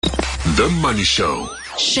The Money Show.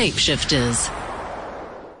 Shapeshifters.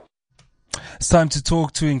 It's time to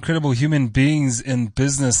talk to incredible human beings in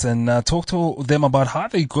business and talk to them about how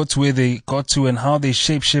they got to where they got to and how they're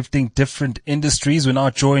shape-shifting different industries. We're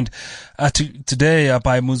now joined today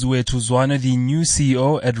by Muziwethu Zwane, the new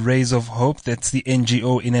CEO at Rays of Hope. That's the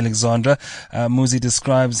NGO in Alexandra. Muzi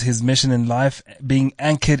describes his mission in life being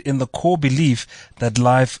anchored in the core belief that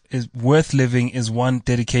life is worth living is one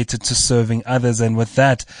dedicated to serving others. And with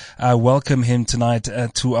that, I welcome him tonight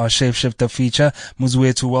to our Shapeshifter feature.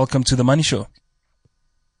 Muziwethu, welcome to the Money Show.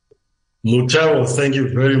 Mutaro, thank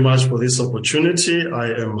you very much for this opportunity.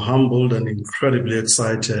 I am humbled and incredibly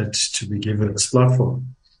excited to be given this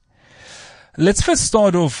platform. Let's first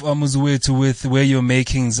start off, Muziwethu, with where your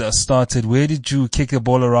makings started. Where did you kick the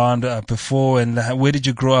ball around before, and where did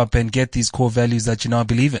you grow up and get these core values that you now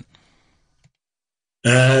believe in?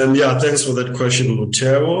 Thanks for that question,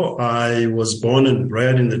 Mutaro. I was born and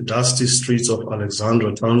bred in the dusty streets of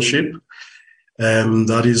Alexandra Township.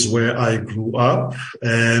 That is where I grew up.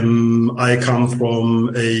 I come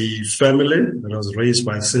from a family that was raised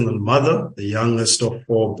by a single mother, the youngest of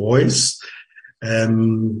four boys,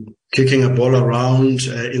 kicking a ball around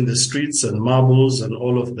in the streets and marbles and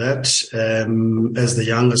all of that. As the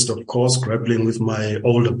youngest, of course, grappling with my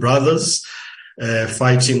older brothers,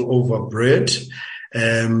 fighting over bread.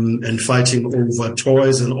 And fighting over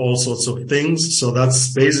toys and all sorts of things. So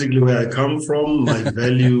that's basically where I come from. My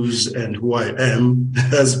values and who I am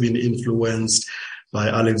has been influenced by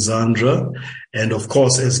Alexandra. And of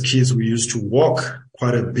course, as kids, we used to walk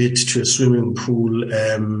quite a bit to a swimming pool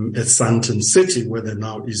at Sandton City, where there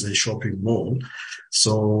now is a shopping mall.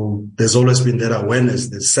 So there's always been that awareness.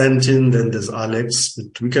 There's Sandton, then there's Alex,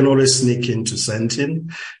 but we can always sneak into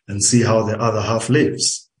Sandton and see how the other half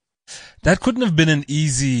lives. That couldn't have been an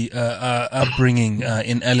easy upbringing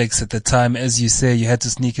in Alex at the time. As you say, you had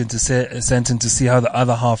to sneak into Sandton to see how the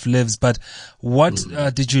other half lives. But what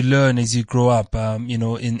did you learn as you grow up,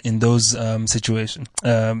 in those situations,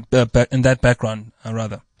 in that background,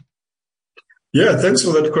 rather? Yeah, thanks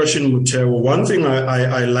for that question, Mutero. One thing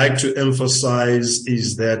I like to emphasize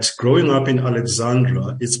is that growing up in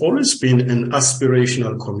Alexandra, it's always been an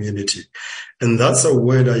aspirational community. And that's a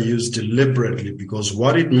word I use deliberately because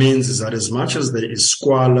what it means is that as much as there is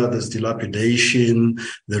squalor, there's dilapidation,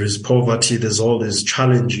 there is poverty, there's all these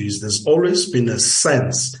challenges, there's always been a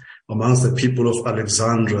sense amongst the people of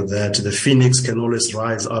Alexandra that the phoenix can always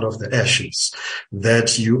rise out of the ashes,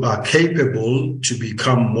 that you are capable to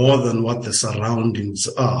become more than what the surroundings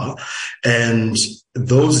are. And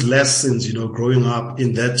those lessons, growing up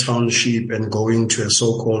in that township and going to a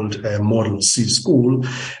so-called Model C school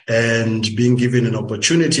and being given an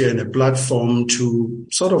opportunity and a platform to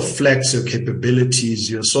sort of flex your capabilities,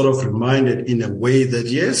 you're sort of reminded in a way that,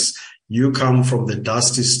 yes, you come from the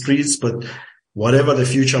dusty streets, but whatever the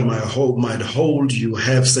future might hold, you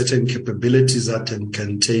have certain capabilities that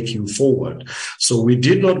can take you forward. So we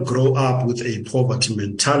did not grow up with a poverty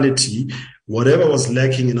mentality. Whatever was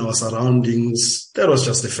lacking in our surroundings, that was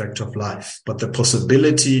just a fact of life. But the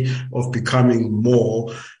possibility of becoming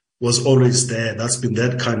more was always there. That's been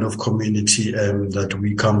that kind of community that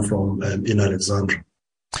we come from in Alexandra.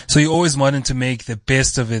 So you always wanted to make the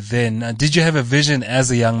best of it then. Did you have a vision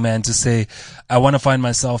as a young man to say, I want to find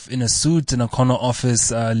myself in a suit in a corner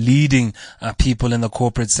office leading people in the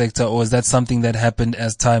corporate sector, or is that something that happened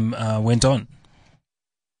as time went on?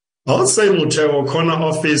 I'll say, Mutero, corner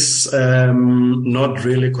office, not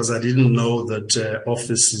really, because I didn't know that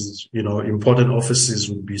offices, important offices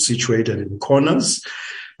would be situated in corners.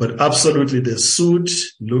 But absolutely the suit,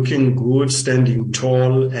 looking good, standing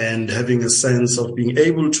tall, and having a sense of being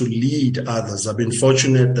able to lead others. I've been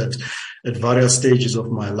fortunate that at various stages of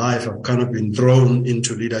my life, I've kind of been thrown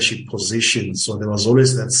into leadership positions. So there was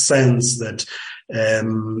always that sense that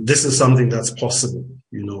this is something that's possible.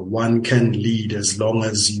 One can lead as long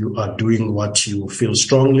as you are doing what you feel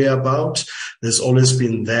strongly about. There's always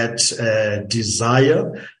been that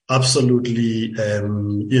desire. Absolutely,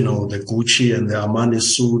 the Gucci and the Armani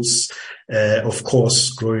suits. Of course,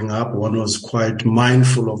 growing up, one was quite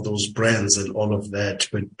mindful of those brands and all of that.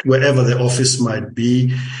 But wherever the office might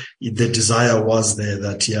be, the desire was there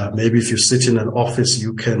that, maybe if you sit in an office,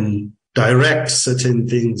 you can direct certain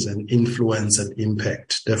things and influence and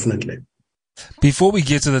impact, definitely. Before we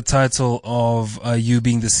get to the title of you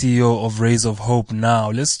being the CEO of Rays of Hope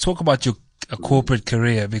now, let's talk about your corporate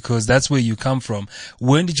career, because that's where you come from.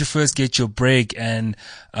 When did you first get your break, and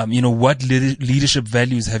what leadership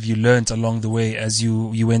values have you learned along the way as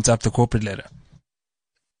you went up the corporate ladder?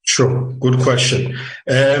 Sure. Good question.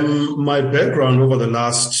 My background over the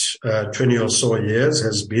last 20 or so years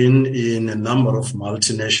has been in a number of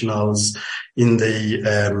multinationals in the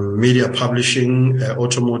media publishing,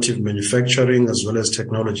 automotive manufacturing, as well as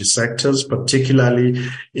technology sectors, particularly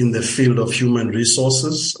in the field of human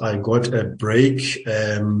resources. I got a break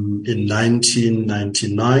in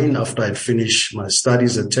 1999 after I'd finished my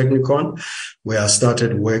studies at Technikon, where I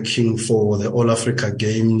started working for the All Africa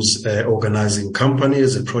Games organizing company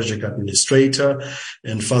as a project administrator.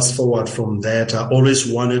 And fast forward from that, I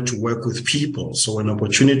always wanted to work with people. So when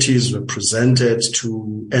opportunities were presented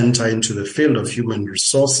to enter into the field of human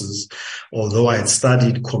resources, although I had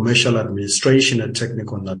studied commercial administration at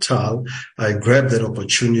Technikon Natal, I grabbed that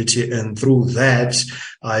opportunity. And through that,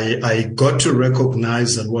 I got to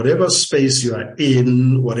recognize that whatever space you are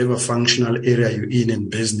in, whatever functional area you're in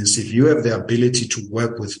business, if you have the ability to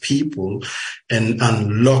work with people and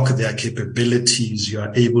unlock their capabilities, you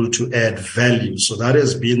are able to add value. So that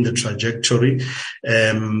has been the trajectory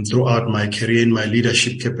throughout my career. My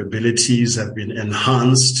leadership capabilities have been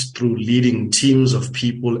enhanced through leading teams of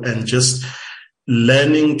people and just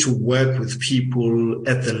learning to work with people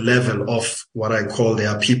at the level of what I call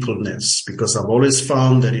their peopleness, because I've always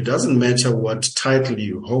found that it doesn't matter what title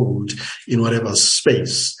you hold in whatever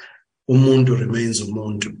space, umuntu remains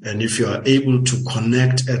umuntu. And if you are able to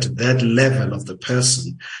connect at that level of the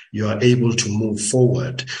person, you are able to move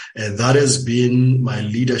forward. And that has been my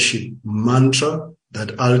leadership mantra,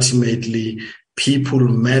 that ultimately people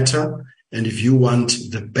matter. And if you want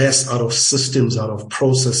the best out of systems, out of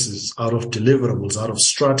processes, out of deliverables, out of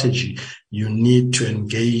strategy, you need to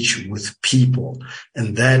engage with people.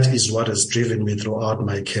 And that is what has driven me throughout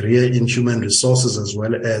my career in human resources as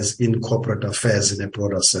well as in corporate affairs in a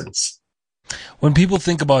broader sense. When people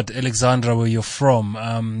think about Alexandra, where you're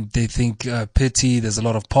from, they think pity, there's a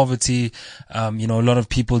lot of poverty, a lot of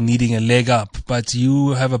people needing a leg up, but you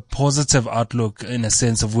have a positive outlook in a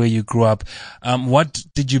sense of where you grew up. What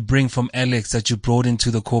did you bring from Alex that you brought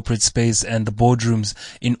into the corporate space and the boardrooms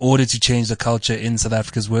in order to change the culture in South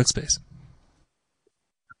Africa's workspace?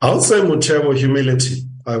 I'll say, Mutewo, humility.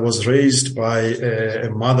 I was raised by a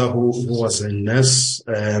mother who was a nurse,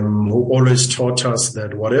 who always taught us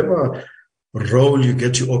that whatever role you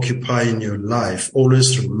get to occupy in your life,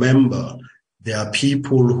 always remember there are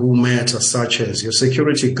people who matter, such as your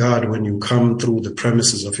security guard when you come through the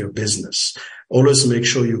premises of your business. Always make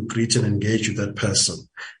sure you greet and engage with that person.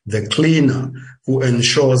 The cleaner who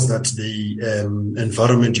ensures that the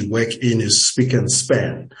environment you work in is spick and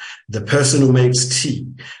span. The person who makes tea.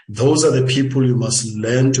 Those are the people you must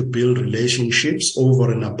learn to build relationships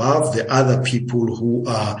over and above the other people who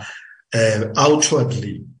are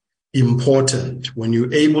outwardly important. When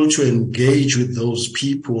you're able to engage with those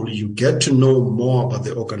people, you get to know more about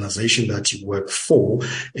the organization that you work for,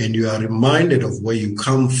 and you are reminded of where you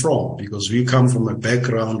come from, because we come from a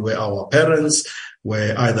background where our parents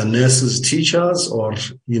were either nurses, teachers, or,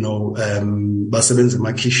 basebenza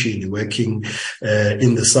emakishini, working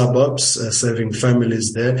in the suburbs, serving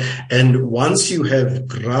families there. And once you have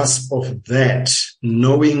grasp of that,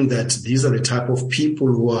 knowing that these are the type of people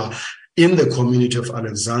who are in the community of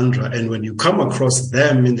Alexandra, and when you come across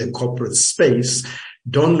them in the corporate space,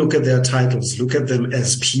 don't look at their titles, look at them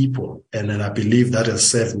as people. And then I believe that has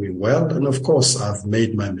served me well. And of course, I've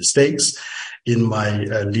made my mistakes in my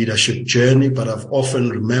leadership journey, but I've often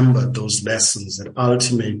remembered those lessons that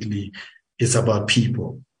ultimately it's about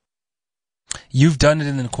people. You've done it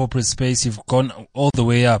in the corporate space. You've gone all the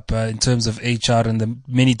way up in terms of HR and the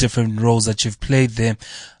many different roles that you've played there.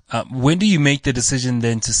 When do you make the decision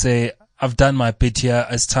then to say, I've done my bit here,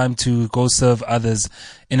 it's time to go serve others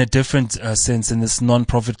in a different sense in this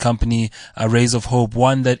non-profit company, Rays of Hope,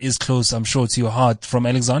 one that is close, I'm sure, to your heart, from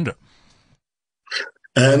Alexandra?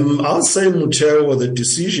 I'll say, Mutewo, the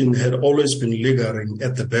decision had always been lingering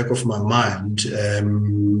at the back of my mind.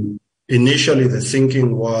 Initially, the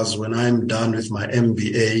thinking was, when I'm done with my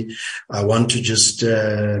MBA, I want to just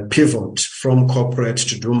pivot from corporate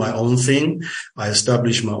to do my own thing. I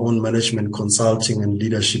established my own management consulting and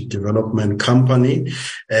leadership development company.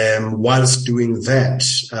 Whilst doing that,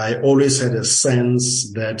 I always had a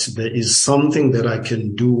sense that there is something that I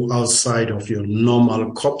can do outside of your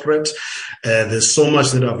normal corporate. There's so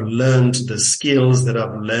much that I've learned, the skills that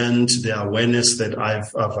I've learned, the awareness that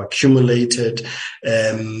I've accumulated.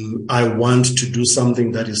 I want to do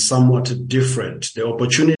something that is somewhat different. The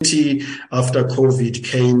opportunity after COVID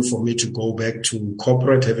came for me to go back to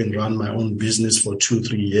corporate, having run my own business for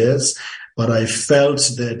 2-3 years. But I felt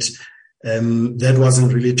that that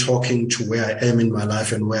wasn't really talking to where I am in my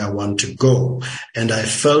life and where I want to go. And I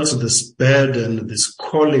felt this burden, this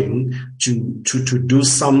calling to do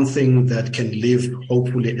something that can leave,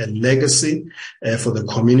 hopefully, a legacy for the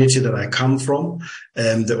community that I come from.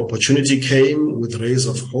 The opportunity came with Rays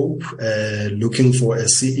of Hope, looking for a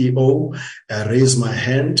CEO. I raised my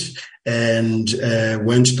hand and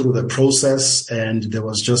went through the process, and there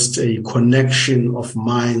was just a connection of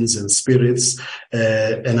minds and spirits,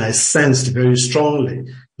 and I sensed very strongly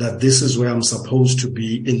that this is where I'm supposed to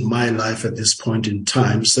be in my life at this point in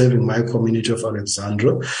time, serving my community of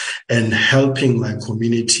Alexandra and helping my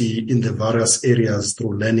community in the various areas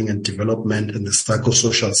through learning and development and the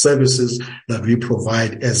psychosocial services that we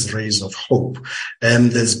provide as Rays of Hope.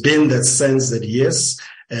 And there's been that sense that, yes,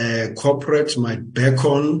 corporate might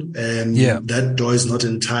beckon, that door is not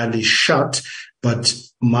entirely shut, but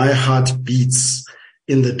my heart beats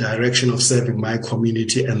in the direction of serving my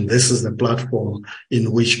community, and this is the platform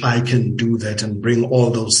in which I can do that and bring all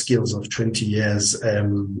those skills of 20 years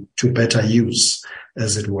to better use,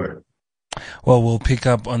 as it were. Well, we'll pick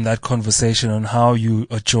up on that conversation on how you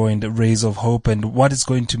joined Rays of Hope and what it's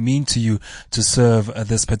going to mean to you to serve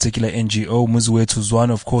this particular NGO. Muziwethu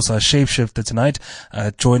Zwane, of course, our Shapeshifter tonight.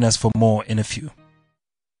 Join us for more in a few.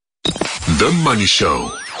 The Money Show.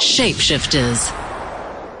 Shapeshifters.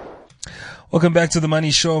 Welcome back to the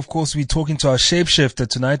Money Show. Of course, we're talking to our Shapeshifter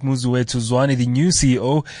tonight, Muziwethu Zwane, the new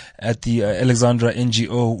CEO at the Alexandra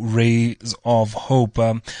NGO Rays of Hope.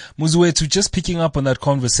 Muziwethu, just picking up on that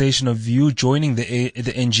conversation of you joining the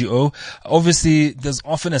NGO. Obviously, there's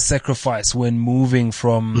often a sacrifice when moving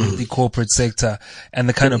from the corporate sector and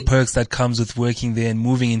the kind of perks that comes with working there and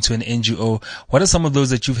moving into an NGO. What are some of those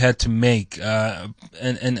that you've had to make,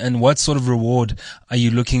 and what sort of reward are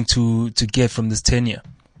you looking to get from this tenure?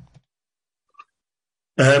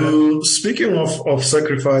 Speaking of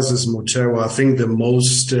sacrifices, Mutewa, I think the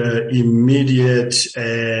most immediate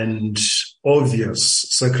and obvious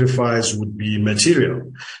sacrifice would be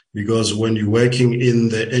material, because when you're working in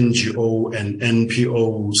the NGO and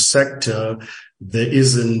NPO sector, there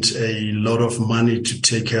isn't a lot of money to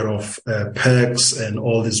take care of perks and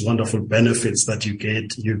all these wonderful benefits that you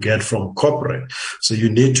get from corporate. So you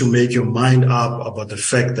need to make your mind up about the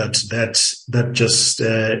fact that just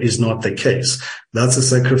is not the case. That's a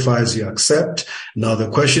sacrifice you accept. Now the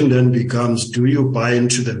question then becomes, do you buy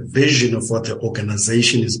into the vision of what the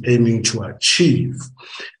organization is aiming to achieve?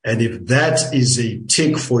 And if that is a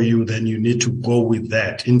tick for you, then you need to go with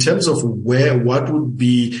that. In terms of what would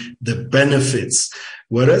be the benefits,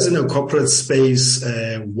 whereas in a corporate space,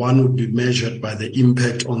 one would be measured by the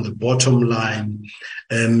impact on the bottom line.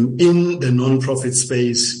 In the non-profit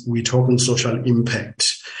space, we're talking social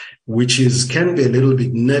impact, which can be a little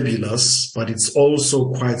bit nebulous, but it's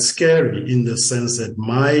also quite scary in the sense that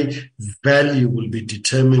my value will be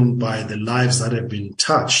determined by the lives that have been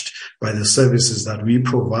touched by the services that we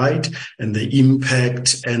provide and the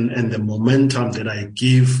impact and the momentum that I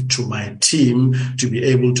give to my team to be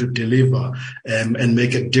able to deliver and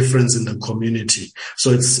make a difference in the community.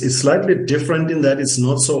 So it's slightly different in that it's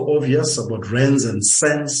not so obvious about rands and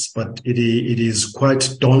cents, but it is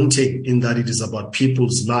quite daunting in that it is about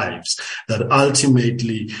people's lives. That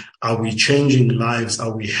ultimately, are we changing lives?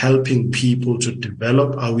 Are we helping people to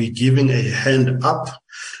develop? Are we giving a hand up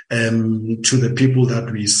to the people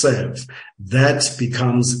that we serve? That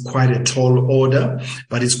becomes quite a tall order,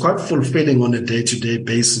 but it's quite fulfilling on a day-to-day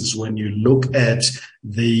basis when you look at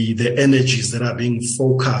the energies that are being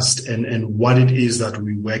focused and what it is that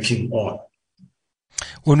we're working on.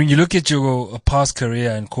 When you look at your past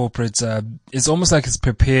career in corporate, it's almost like it's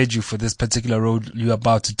prepared you for this particular road you're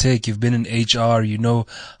about to take. You've been in HR, you know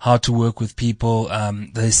how to work with people,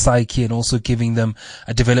 the psyche, and also giving them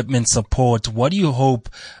a development support. What do you hope,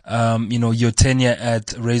 your tenure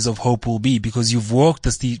at Rays of Hope will be? Because you've walked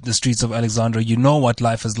the streets of Alexandra, you know what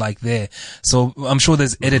life is like there. So I'm sure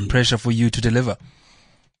there's added pressure for you to deliver.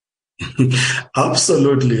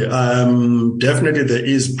 Absolutely. Definitely there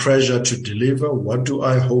is pressure to deliver. What do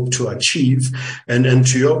I hope to achieve? And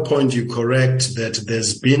to your point, you're correct that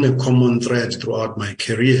there's been a common thread throughout my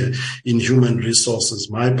career in human resources.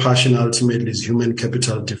 My passion ultimately is human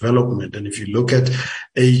capital development. And if you look at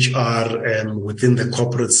HR within the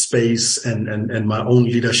corporate space and my own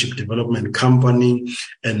leadership development company,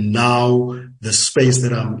 and now the space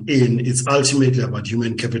that I'm in, it's ultimately about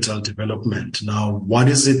human capital development. Now, what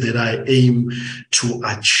is it that I I aim to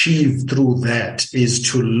achieve through that is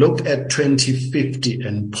to look at 2050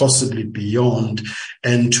 and possibly beyond,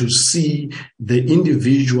 and to see the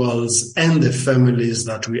individuals and the families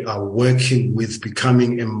that we are working with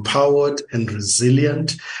becoming empowered and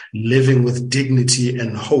resilient, living with dignity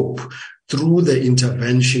and hope through the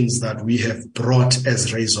interventions that we have brought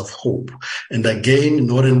as Rays of Hope. And again,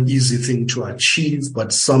 not an easy thing to achieve,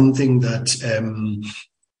 but something that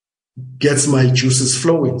gets my juices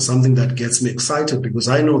flowing, something that gets me excited, because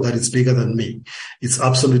I know that it's bigger than me. It's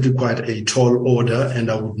absolutely quite a tall order, and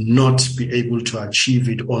I would not be able to achieve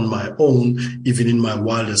it on my own, even in my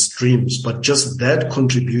wildest dreams. But just that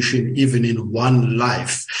contribution, even in one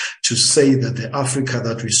life, to say that the Africa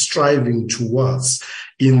that we're striving towards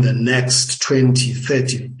in the next 20,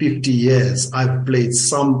 30, 50 years, I've played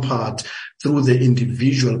some part through the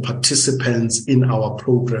individual participants in our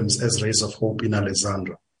programs as Rays of Hope in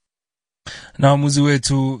Alexandra. Now,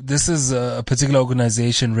 Muziwethu, this is a particular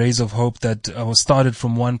organization, Rays of Hope, that was started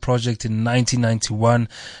from one project in 1991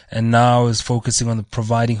 and now is focusing on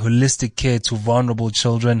providing holistic care to vulnerable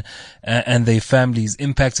children and their families,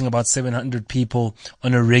 impacting about 700 people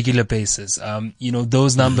on a regular basis.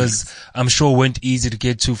 Those numbers, I'm sure, weren't easy to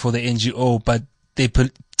get to for the NGO, but they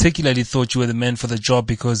particularly thought you were the man for the job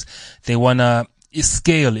because they want to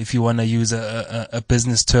scale, if you want to use a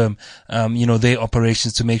business term, their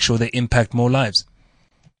operations to make sure they impact more lives.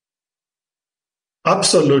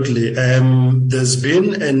 Absolutely. There's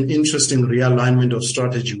been an interesting realignment of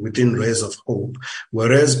strategy within Rays of Hope,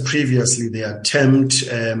 whereas previously the attempt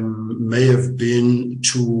may have been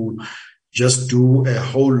to just do a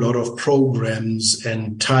whole lot of programs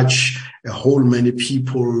and touch a whole many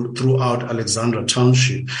people throughout Alexandra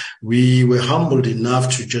Township. We were humbled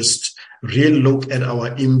enough to just really look at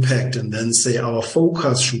our impact and then say our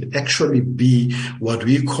focus should actually be what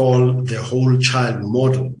we call the whole child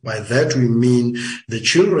model. By that we mean the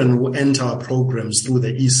children who enter our programs through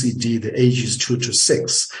the ECD, the ages 2 to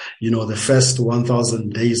 6. The first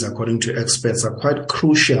 1,000 days, according to experts, are quite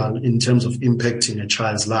crucial in terms of impacting a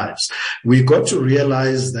child's lives. We got to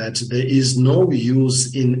realize that there is no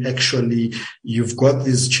use in actually, you've got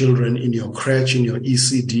these children in your crèche, in your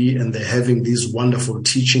ECD, and they're having these wonderful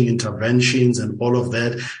teaching interventions and all of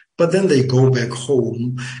that. But then they go back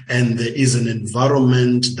home and there is an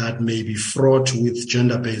environment that may be fraught with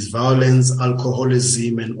gender-based violence,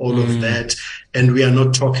 alcoholism, and all of that. And we are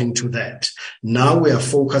not talking to that. Now we are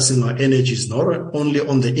focusing our energies not only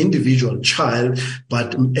on the individual child,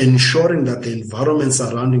 but ensuring that the environment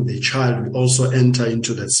surrounding the child will also enter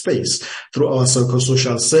into that space. Through our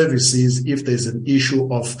psychosocial services, if there's an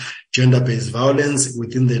issue of gender-based violence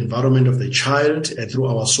within the environment of the child, through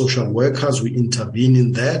our social workers, we intervene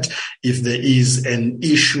in that. If there is an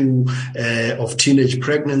issue of teenage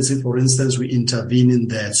pregnancy, for instance, we intervene in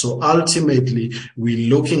that. So ultimately, we're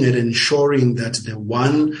looking at ensuring that the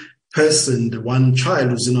one person, the one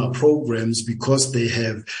child who's in our programs, because they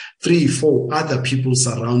have 3, 4 other people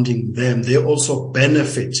surrounding them, they also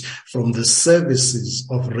benefit from the services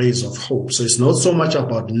of Rays of Hope. So it's not so much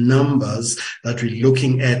about numbers that we're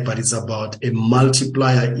looking at, but it's about a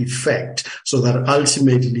multiplier effect, so that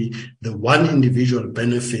ultimately the one individual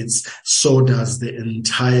benefits, so does the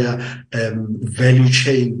entire value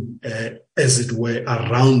chain, as it were,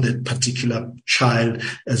 around that particular child,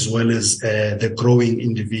 as well as the growing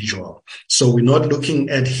individual. So we're not looking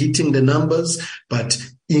at hitting the numbers, but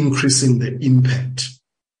increasing the impact.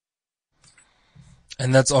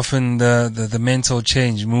 And that's often the mental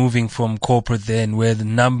change, moving from corporate then, where the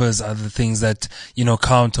numbers are the things that,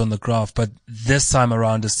 count on the graph. But this time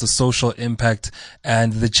around, it's the social impact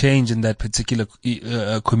and the change in that particular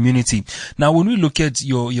community. Now, when we look at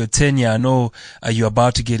your tenure, I know you're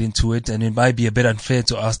about to get into it, and it might be a bit unfair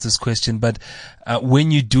to ask this question, but when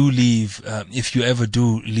you do leave, if you ever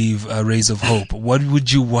do leave Rays of Hope, what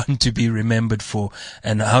would you want to be remembered for,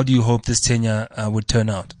 and how do you hope this tenure would turn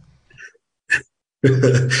out?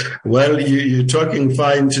 Well, you're talking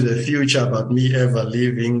fine to the future about me ever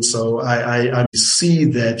leaving. So I see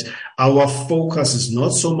that our focus is not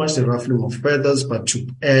so much the ruffling of feathers, but to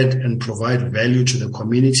add and provide value to the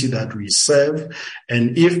community that we serve.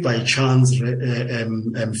 And if by chance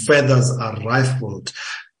feathers are rifled,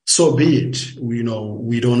 so be it. We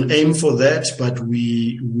don't aim for that, but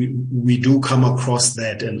we do come across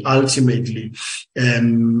that. And ultimately,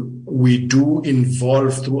 we do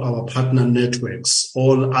involve through our partner networks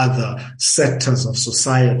all other sectors of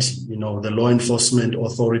society, the law enforcement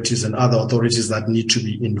authorities and other authorities that need to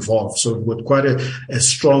be involved. So we've got quite a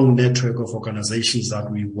strong network of organizations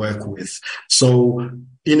that we work with. So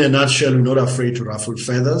in a nutshell, we're not afraid to ruffle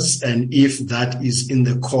feathers. And if that is in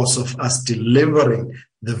the course of us delivering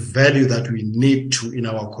the value that we need to in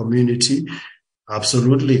our community,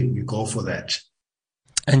 absolutely, we go for that.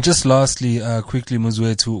 And just lastly, quickly,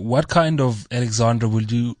 Muziwethu, what kind of Alexandra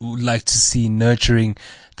would you like to see nurturing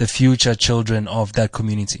the future children of that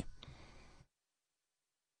community?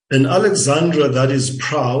 An Alexandra that is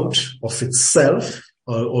proud of itself,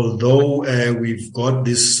 although we've got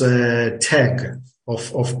this tag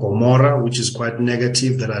of Gomorrah, which is quite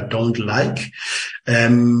negative, that I don't like.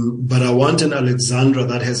 But I want an Alexandra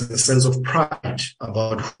that has a sense of pride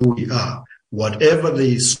about who we are. Whatever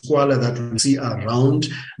the squalor that we see around,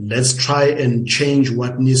 let's try and change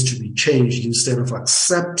what needs to be changed instead of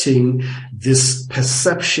accepting this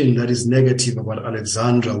perception that is negative about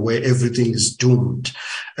Alexandra, where everything is doomed.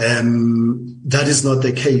 That is not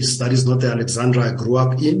the case. That is not the Alexandra I grew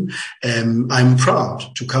up in. I'm proud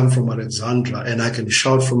to come from Alexandra, and I can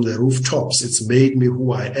shout from the rooftops, it's made me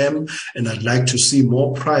who I am, and I'd like to see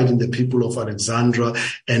more pride in the people of Alexandra,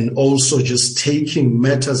 and also just taking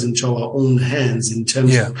matters into our own hands in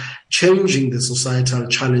terms of changing the societal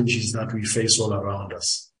challenges that we face all around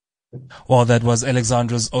us. Well, that was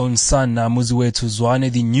Alexandra's own son, Muziwethu Zwane,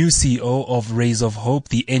 the new CEO of Rays of Hope,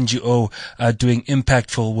 the NGO doing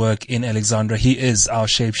impactful work in Alexandra. He is our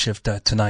shapeshifter tonight.